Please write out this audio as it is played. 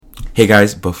Hey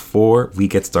guys, before we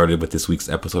get started with this week's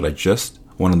episode, I just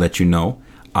want to let you know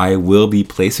I will be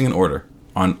placing an order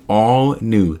on all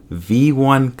new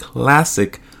V1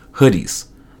 Classic hoodies.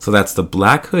 So that's the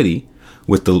black hoodie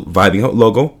with the Vibing Out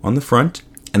logo on the front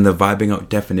and the Vibing Out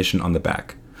definition on the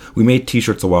back. We made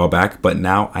t-shirts a while back, but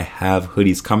now I have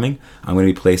hoodies coming. I'm going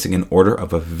to be placing an order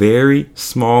of a very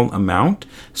small amount.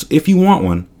 So if you want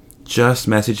one, just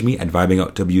message me at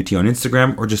VibingOutWT on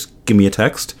Instagram or just give me a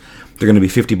text. They're going to be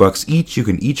 $50 each. You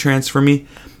can e-transfer me.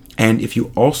 And if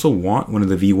you also want one of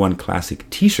the V1 Classic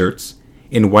t-shirts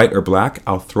in white or black,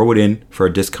 I'll throw it in for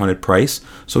a discounted price.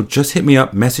 So just hit me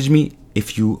up, message me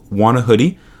if you want a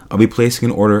hoodie. I'll be placing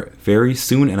an order very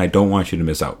soon and I don't want you to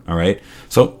miss out. All right.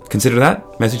 So consider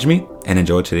that, message me, and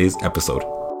enjoy today's episode.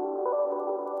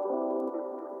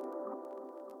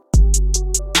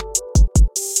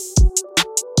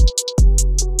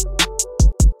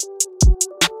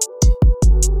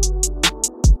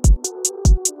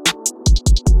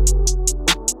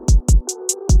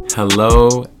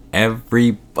 Hello,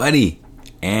 everybody,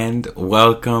 and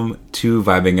welcome to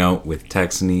Vibing Out with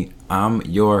Texney. I'm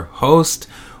your host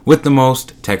with the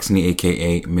most, Texney,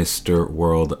 aka Mr.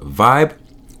 World Vibe.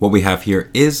 What we have here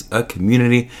is a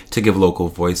community to give local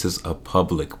voices a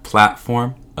public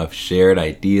platform of shared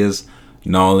ideas,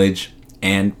 knowledge,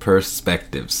 and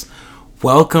perspectives.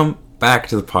 Welcome back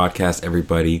to the podcast,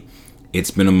 everybody.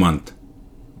 It's been a month.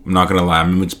 I'm not gonna lie,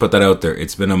 I'm gonna just put that out there.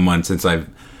 It's been a month since I've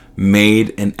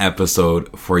made an episode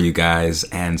for you guys,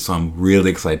 and so I'm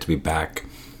really excited to be back.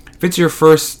 If it's your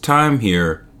first time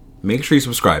here, make sure you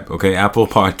subscribe, okay? Apple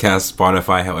Podcasts,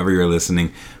 Spotify, however you're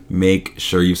listening, make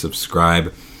sure you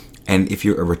subscribe. And if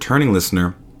you're a returning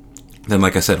listener, then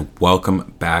like I said,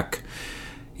 welcome back.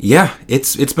 Yeah,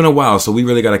 it's been a while, so we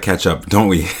really got to catch up, don't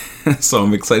we? So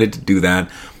I'm excited to do that.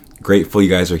 Grateful you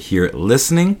guys are here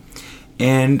listening.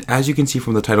 And as you can see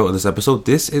from the title of this episode,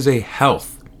 this is a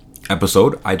health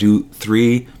episode. I do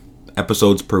 3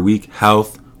 episodes per week: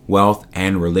 health, wealth,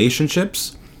 and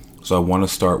relationships. So I want to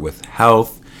start with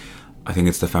health. I think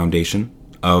it's the foundation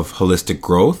of holistic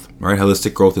growth, right?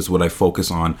 Holistic growth is what I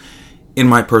focus on in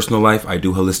my personal life. I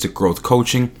do holistic growth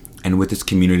coaching, and with this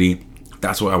community,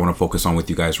 that's what I want to focus on with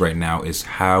you guys right now, is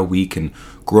how we can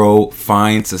grow,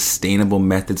 find sustainable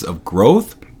methods of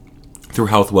growth through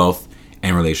health, wealth,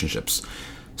 and relationships.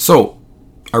 So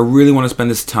I really want to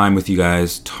spend this time with you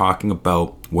guys talking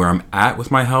about where I'm at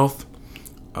with my health,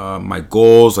 my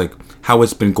goals, like how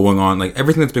it's been going on, like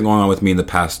everything that's been going on with me in the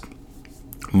past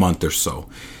month or so.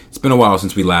 It's been a while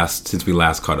since we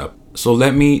last caught up. So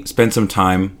let me spend some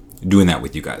time doing that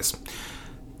with you guys.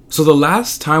 So the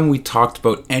last time we talked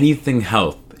about anything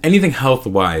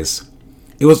health-wise,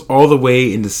 it was all the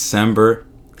way in December.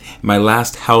 My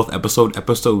last health episode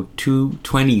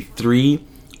 223,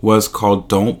 was called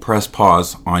Don't Press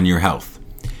Pause on Your Health.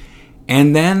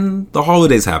 And then the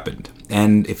holidays happened.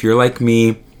 And if you're like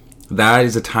me, that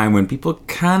is a time when people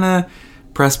kind of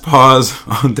press pause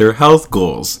on their health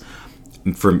goals.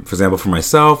 For example, for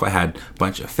myself, I had a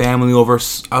bunch of family over.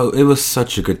 It was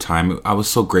such a good time. I was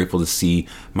so grateful to see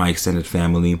my extended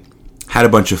family. Had a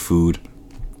bunch of food.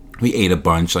 We ate a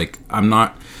bunch. Like, I'm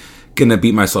not going to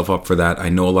beat myself up for that. I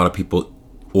know a lot of people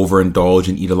overindulge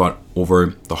and eat a lot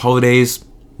over the holidays.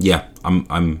 Yeah,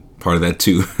 I'm part of that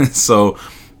too. So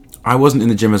I wasn't in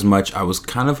the gym as much. I was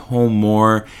kind of home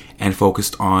more and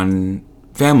focused on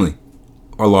family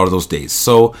a lot of those days.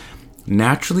 So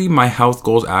naturally, my health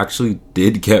goals actually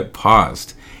did get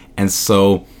paused. And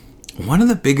so one of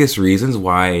the biggest reasons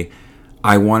why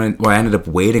I ended up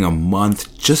waiting a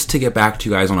month just to get back to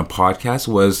you guys on a podcast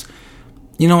was,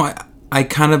 I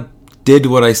kind of did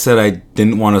what I said I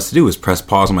didn't want us to do, is press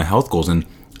pause on my health goals. And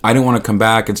I didn't want to come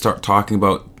back and start talking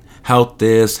about health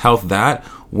this, health that,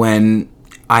 when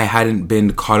I hadn't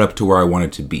been caught up to where I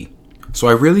wanted to be. So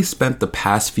I really spent the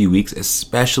past few weeks,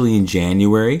 especially in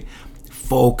January,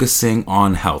 focusing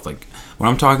on health. Like, when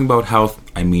I'm talking about health,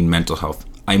 I mean mental health.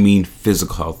 I mean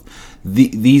physical health.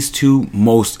 These two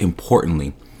most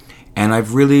importantly. And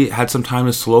I've really had some time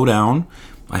to slow down.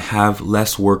 I have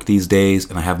less work these days,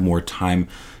 and I have more time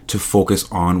to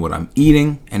focus on what I'm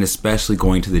eating, and especially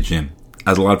going to the gym.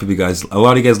 As a lot of you guys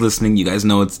listening, you guys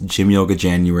know it's Gym Yoga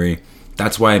January.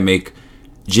 That's why I make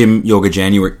Gym Yoga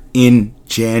January in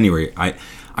January. I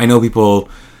know people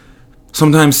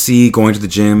sometimes see going to the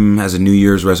gym as a New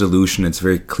Year's resolution. It's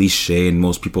very cliche, and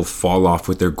most people fall off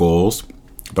with their goals.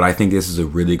 But I think this is a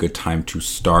really good time to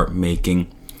start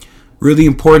making really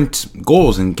important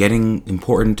goals and getting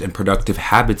important and productive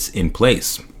habits in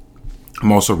place.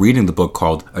 I'm also reading the book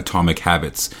called Atomic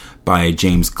Habits by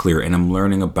James Clear, and I'm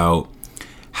learning about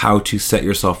how to set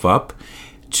yourself up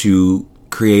to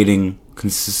creating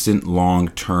consistent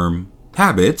long-term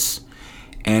habits.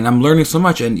 And I'm learning so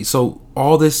much. And so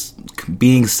all this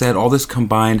being said, all this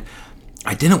combined,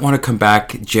 I didn't want to come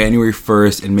back January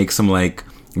 1st and make some like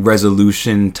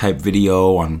resolution type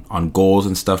video on goals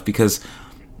and stuff, because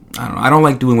I don't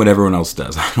like doing what everyone else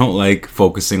does. I don't like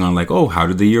focusing on like, oh, how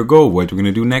did the year go? What are we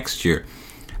going to do next year?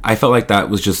 I felt like that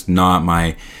was just not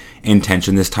my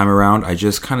intention this time around. I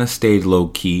just kind of stayed low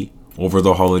key over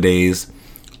the holidays,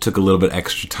 took a little bit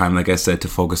extra time, like I said, to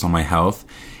focus on my health.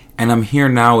 And I'm here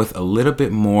now with a little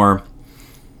bit more,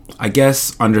 I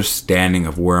guess, understanding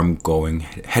of where I'm going,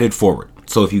 headed forward.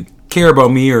 So if you care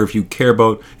about me, or if you care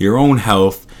about your own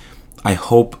health, I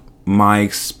hope my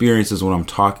experiences, what I'm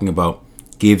talking about,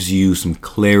 gives you some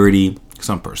clarity,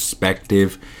 some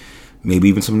perspective, maybe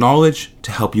even some knowledge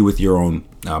to help you with your own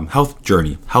health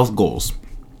journey, health goals.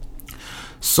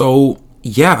 So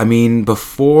yeah, I mean,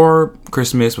 before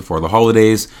Christmas, before the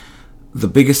holidays, the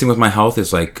biggest thing with my health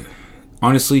is like,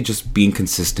 honestly, just being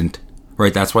consistent,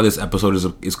 right? That's why this episode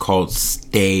is called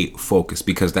Stay Focused,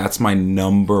 because that's my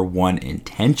number one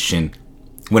intention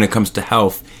when it comes to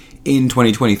health in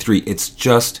 2023. It's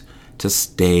just to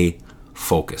stay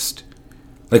focused.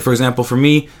 Like, for example, for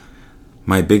me,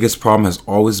 my biggest problem has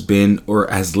always been, or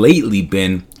has lately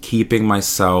been, keeping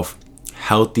myself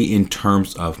healthy in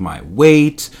terms of my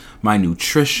weight, my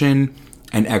nutrition,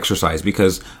 and exercise,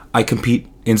 because I compete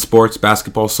in sports,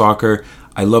 basketball, soccer.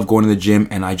 I love going to the gym,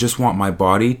 and I just want my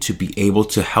body to be able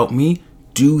to help me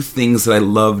do things that I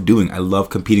love doing. I love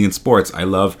competing in sports. I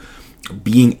love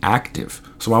being active.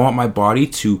 So I want my body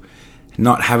to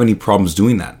not have any problems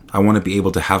doing that. I want to be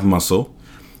able to have muscle,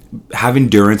 have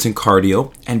endurance and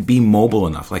cardio, and be mobile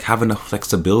enough, like have enough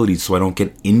flexibility so I don't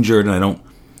get injured and I don't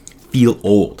feel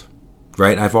old,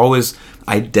 right? I've always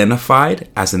identified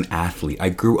as an athlete. I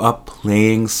grew up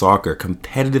playing soccer,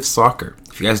 competitive soccer.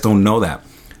 If you guys don't know that,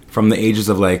 from the ages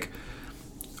of like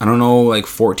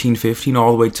 14, 15,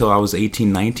 all the way till I was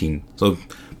 18, 19. So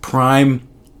prime,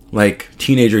 like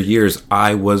teenager years,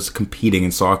 I was competing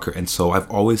in soccer. And so I've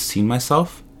always seen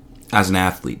myself as an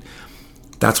athlete.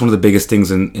 That's one of the biggest things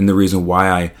and the reason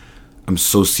why I'm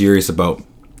so serious about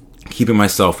keeping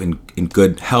myself in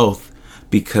good health,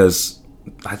 because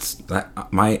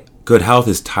my good health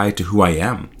is tied to who I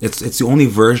am. It's the only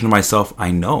version of myself I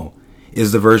know,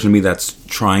 is the version of me that's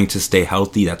trying to stay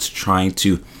healthy, that's trying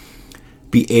to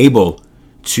be able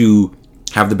to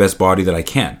have the best body that I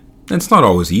can. And it's not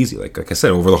always easy. Like I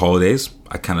said, over the holidays,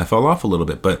 I kind of fell off a little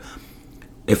bit. But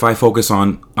if I focus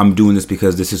on, I'm doing this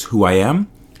because this is who I am,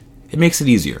 it makes it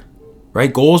easier,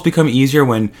 right? Goals become easier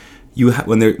when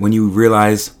you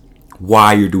realize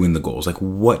why you're doing the goals. Like,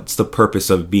 what's the purpose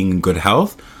of being in good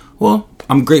health? Well,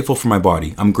 I'm grateful for my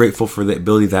body. I'm grateful for the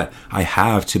ability that I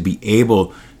have to be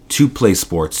able to play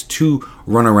sports, to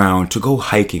run around, to go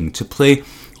hiking, to play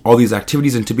all these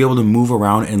activities, and to be able to move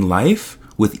around in life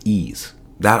with ease.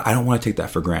 That I don't want to take that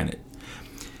for granted.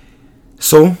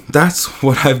 So that's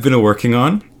what I've been working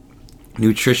on.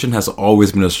 Nutrition has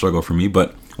always been a struggle for me,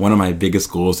 but one of my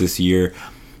biggest goals this year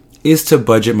is to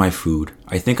budget my food.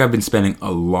 I think I've been spending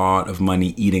a lot of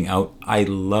money eating out. I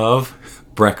love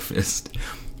breakfast,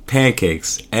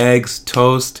 pancakes, eggs,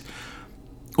 toast.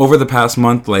 Over the past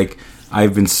month,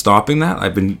 I've been stopping that.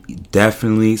 I've been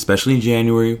definitely, especially in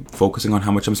January, focusing on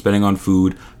how much I'm spending on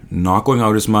food, not going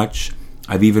out as much.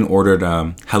 I've even ordered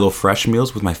HelloFresh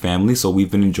meals with my family, so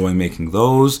we've been enjoying making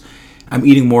those. I'm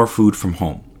eating more food from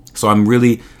home. So I'm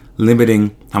really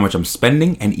limiting how much I'm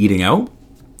spending and eating out.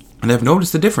 And I've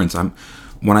noticed the difference.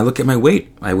 When I look at my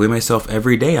weight, I weigh myself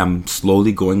every day. I'm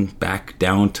slowly going back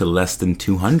down to less than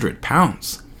 200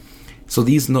 pounds. So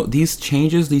these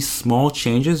changes, these small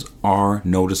changes are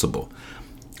noticeable.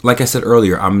 Like I said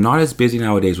earlier, I'm not as busy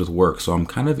nowadays with work, so I'm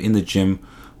kind of in the gym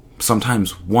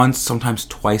sometimes once, sometimes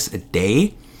twice a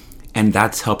day, and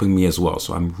that's helping me as well.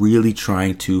 So I'm really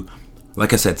trying to,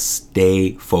 like I said,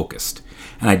 stay focused.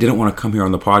 And I didn't want to come here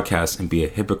on the podcast and be a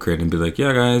hypocrite and be like,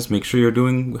 yeah, guys, make sure you're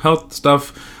doing health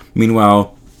stuff.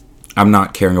 Meanwhile, I'm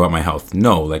not caring about my health.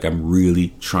 No, I'm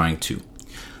really trying to.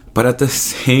 But at the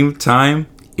same time,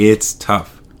 it's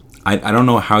tough. I don't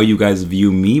know how you guys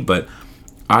view me, but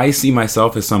I see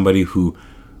myself as somebody who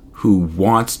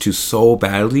wants to so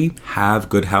badly have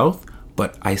good health,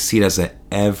 but I see it as an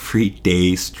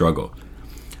everyday struggle.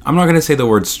 I'm not going to say the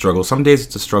word struggle. Some days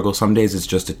it's a struggle. Some days it's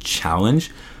just a challenge.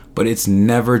 But it's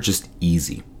never just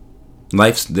easy.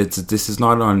 This is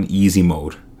not on easy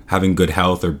mode, having good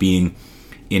health or being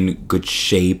in good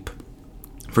shape.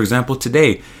 For example,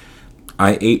 today,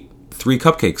 I ate 3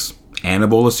 cupcakes and a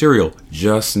bowl of cereal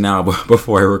just now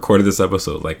before I recorded this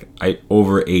episode. I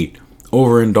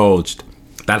overindulged.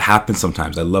 That happens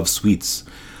sometimes. I love sweets.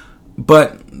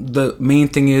 But the main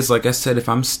thing is, like I said, if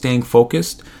I'm staying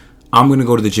focused, I'm going to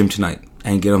go to the gym tonight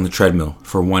and get on the treadmill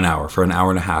for 1 hour, for an hour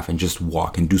and a half, and just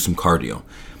walk and do some cardio.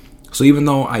 So even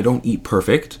though I don't eat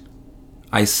perfect,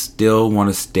 I still want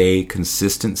to stay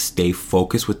consistent, stay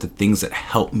focused with the things that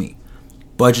help me.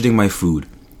 Budgeting my food,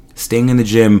 staying in the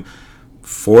gym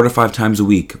 4 to 5 times a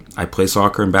week. I play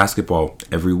soccer and basketball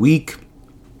every week.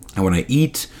 And when I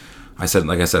eat,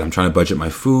 like I said, I'm trying to budget my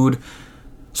food.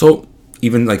 So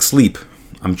even like sleep,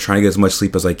 I'm trying to get as much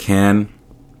sleep as I can.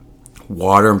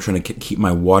 Water, I'm trying to keep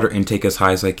my water intake as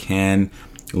high as I can.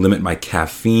 Limit my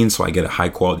caffeine so I get a high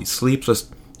quality sleep. So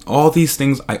all these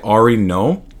things I already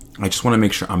know. I just want to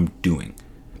make sure I'm doing,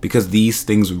 because these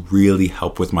things really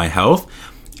help with my health.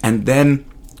 And then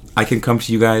I can come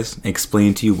to you guys and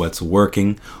explain to you what's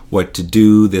working, what to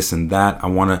do, this and that. I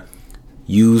want to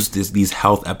use these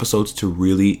health episodes to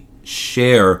really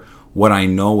share what I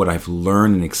know, what I've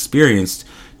learned and experienced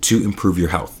to improve your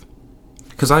health.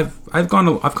 Because I've come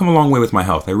a long way with my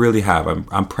health. I really have.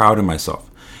 I'm proud of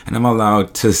myself, and I'm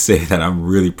allowed to say that I'm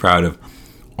really proud of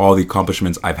all the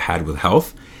accomplishments I've had with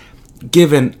health.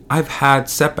 Given I've had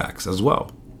setbacks as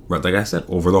well, right? Like I said,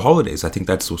 over the holidays. I think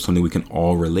that's something we can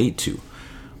all relate to.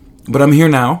 But I'm here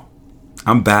now.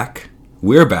 I'm back.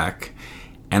 We're back.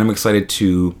 And I'm excited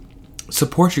to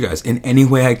support you guys in any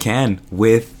way I can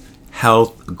with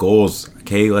health goals.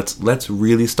 Okay, let's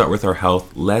really start with our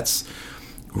health. Let's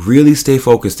really stay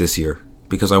focused this year,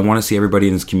 because I want to see everybody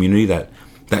in this community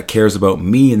that cares about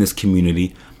me in this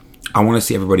community. I want to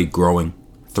see everybody growing,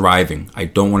 thriving. I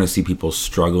don't want to see people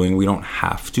struggling. We don't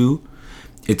have to.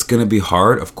 It's going to be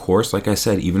hard, of course. Like I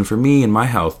said, even for me and my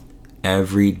health,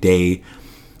 every day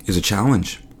is a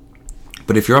challenge.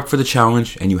 But if you're up for the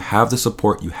challenge and you have the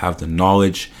support, you have the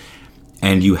knowledge,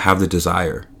 and you have the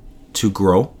desire to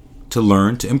grow, to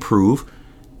learn, to improve,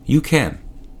 you can.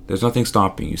 There's nothing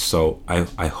stopping you. So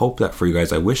I hope that for you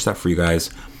guys. I wish that for you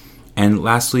guys. And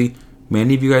lastly,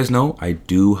 many of you guys know I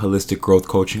do holistic growth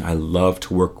coaching. I love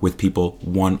to work with people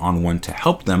one-on-one to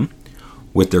help them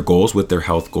with their goals, with their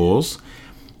health goals.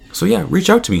 So yeah, reach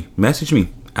out to me. Message me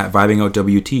at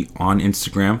VibingOutWT on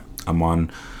Instagram. I'm on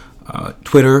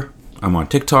Twitter. I'm on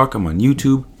TikTok. I'm on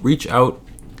YouTube. Reach out.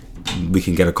 We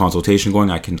can get a consultation going.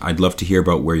 I'd love to hear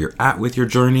about where you're at with your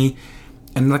journey.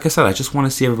 And like I said, I just want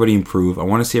to see everybody improve. I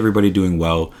want to see everybody doing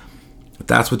well.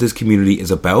 That's what this community is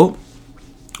about.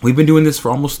 We've been doing this for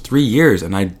almost 3 years,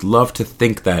 and I'd love to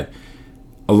think that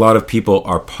a lot of people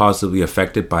are positively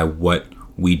affected by what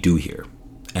we do here.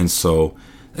 And so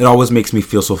it always makes me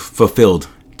feel so fulfilled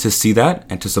to see that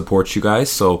and to support you guys.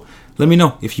 So let me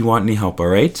know if you want any help, all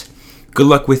right? Good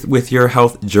luck with your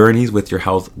health journeys, with your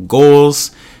health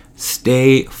goals.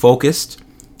 Stay focused,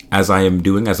 as I am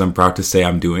doing, as I'm proud to say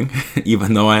I'm doing.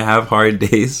 Even though I have hard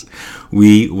days,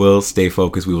 we will stay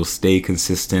focused. We will stay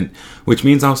consistent, which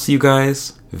means I'll see you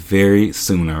guys very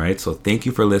soon, all right? So thank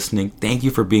you for listening. Thank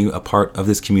you for being a part of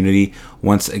this community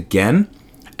once again.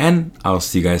 And I'll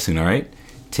see you guys soon, all right?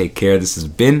 Take care. This has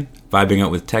been Vibing Out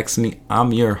with Texany.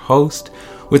 I'm your host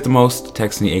with the most,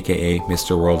 Texany, aka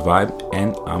Mr. World Vibe,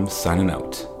 and I'm signing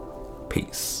out.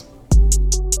 Peace.